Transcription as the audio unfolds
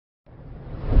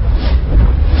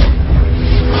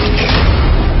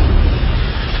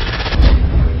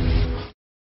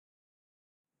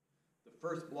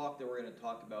first block that we're going to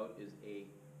talk about is a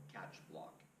catch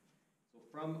block. So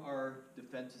from our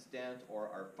defensive stance or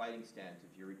our fighting stance,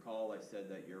 if you recall, I said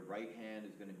that your right hand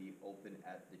is going to be open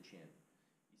at the chin.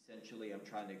 Essentially, I'm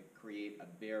trying to create a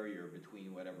barrier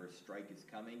between whatever strike is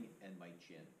coming and my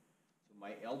chin. So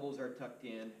my elbows are tucked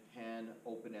in, hand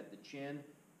open at the chin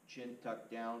tucked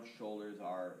down, shoulders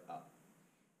are up.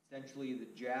 Essentially, the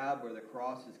jab or the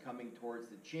cross is coming towards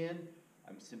the chin.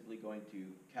 I'm simply going to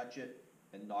catch it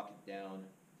and knock it down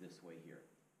this way here.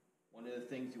 One of the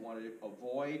things you want to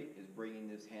avoid is bringing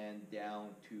this hand down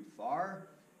too far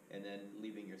and then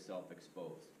leaving yourself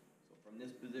exposed. So from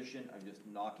this position, I'm just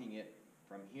knocking it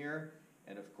from here,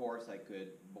 and of course I could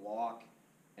block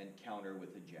and counter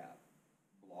with a jab.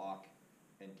 Block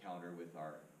and counter with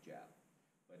our jab.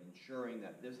 But ensuring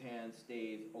that this hand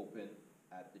stays open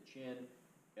at the chin,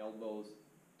 elbows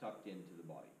tucked into the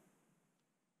body.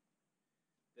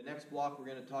 The next block we're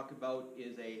going to talk about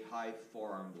is a high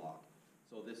forearm block.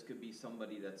 So this could be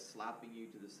somebody that's slapping you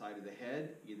to the side of the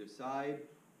head, either side,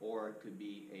 or it could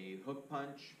be a hook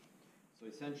punch. So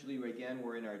essentially, again,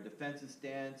 we're in our defensive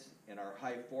stance and our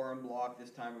high forearm block.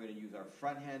 This time we're going to use our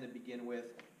front hand to begin with.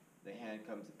 The hand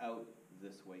comes out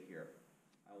this way here.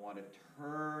 I want to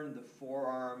turn the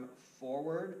forearm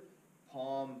forward,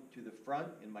 palm to the front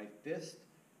in my fist,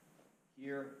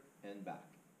 here and back.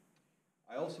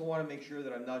 I also want to make sure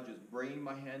that I'm not just bringing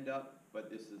my hand up, but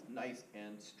this is nice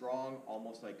and strong,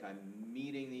 almost like I'm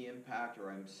meeting the impact or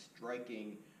I'm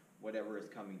striking whatever is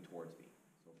coming towards me.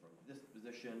 So from this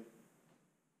position,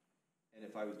 and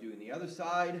if I was doing the other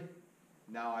side,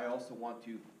 now I also want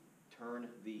to turn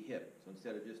the hip. So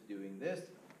instead of just doing this,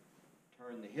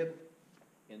 turn the hip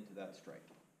into that strike.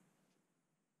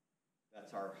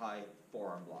 That's our high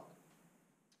forearm block.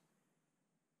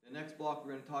 The next block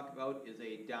we're going to talk about is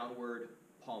a downward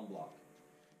palm block.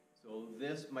 So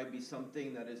this might be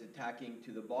something that is attacking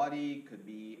to the body, could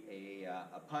be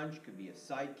a punch, could be a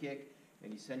side kick,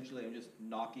 and essentially I'm just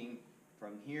knocking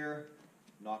from here,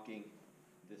 knocking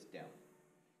this down.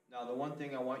 Now the one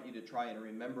thing I want you to try and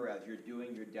remember as you're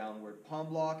doing your downward palm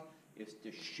block is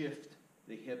to shift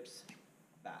the hips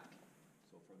back.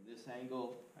 So from this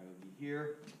angle, I would be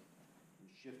here, and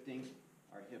shifting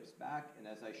our hips back, and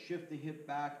as I shift the hip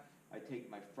back, I take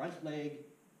my front leg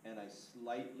and I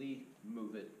slightly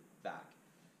move it back.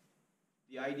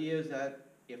 The idea is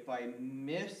that if I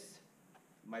miss,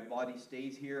 my body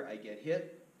stays here, I get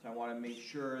hit. So I want to make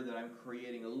sure that I'm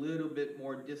creating a little bit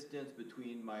more distance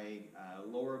between my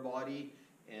lower body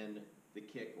and the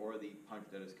kick or the punch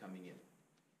that is coming in.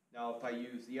 Now if I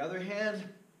use the other hand,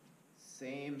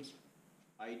 same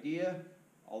idea,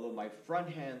 although my front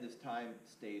hand this time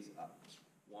stays up.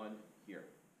 One here.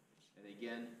 And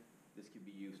again, this can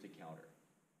be used to counter.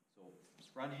 So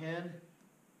front hand,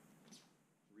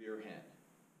 rear hand,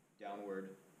 downward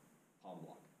palm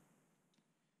block.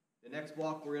 The next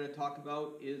block we're going to talk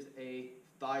about is a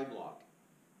thigh block.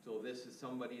 So this is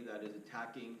somebody that is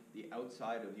attacking the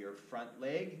outside of your front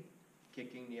leg,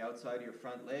 kicking the outside of your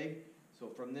front leg. So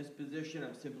from this position,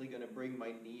 I'm simply going to bring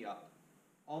my knee up.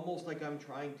 Almost like I'm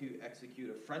trying to execute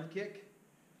a front kick,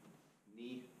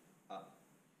 knee up.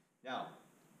 Now,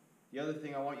 the other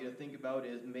thing I want you to think about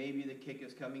is maybe the kick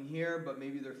is coming here, but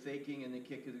maybe they're faking and the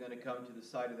kick is going to come to the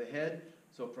side of the head.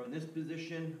 So from this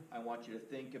position, I want you to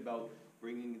think about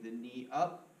bringing the knee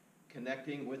up,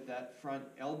 connecting with that front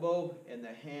elbow, and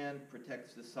the hand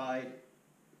protects the side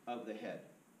of the head.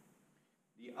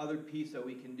 The other piece that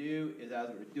we can do is, as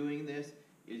we're doing this,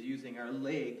 is using our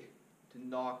leg to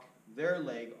knock their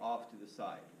leg off to the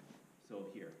side. So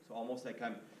here, so almost like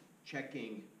I'm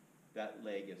checking that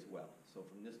leg as well. So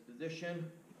from this position,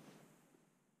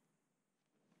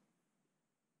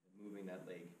 moving that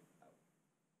leg out.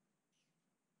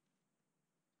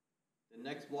 The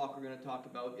next block we're going to talk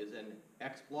about is an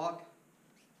X block.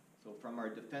 So from our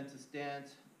defensive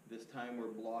stance, this time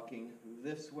we're blocking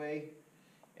this way.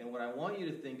 And what I want you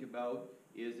to think about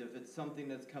is if it's something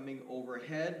that's coming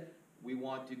overhead, we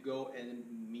want to go and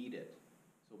meet it.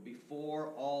 So before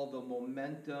all the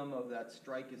momentum of that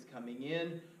strike is coming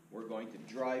in, we're going to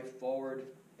drive forward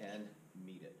and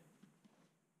meet it.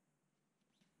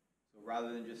 So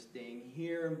rather than just staying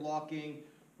here and blocking,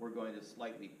 we're going to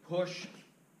slightly push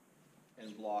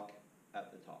and block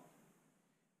at the top.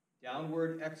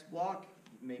 Downward X block,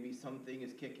 maybe something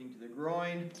is kicking to the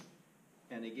groin,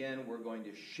 and again we're going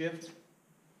to shift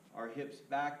our hips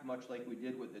back much like we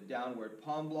did with the downward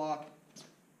palm block.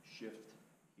 Shift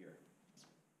here.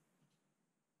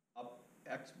 Up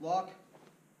X block,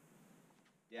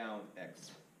 down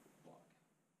X block.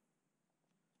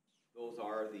 Those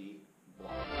are the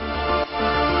blocks.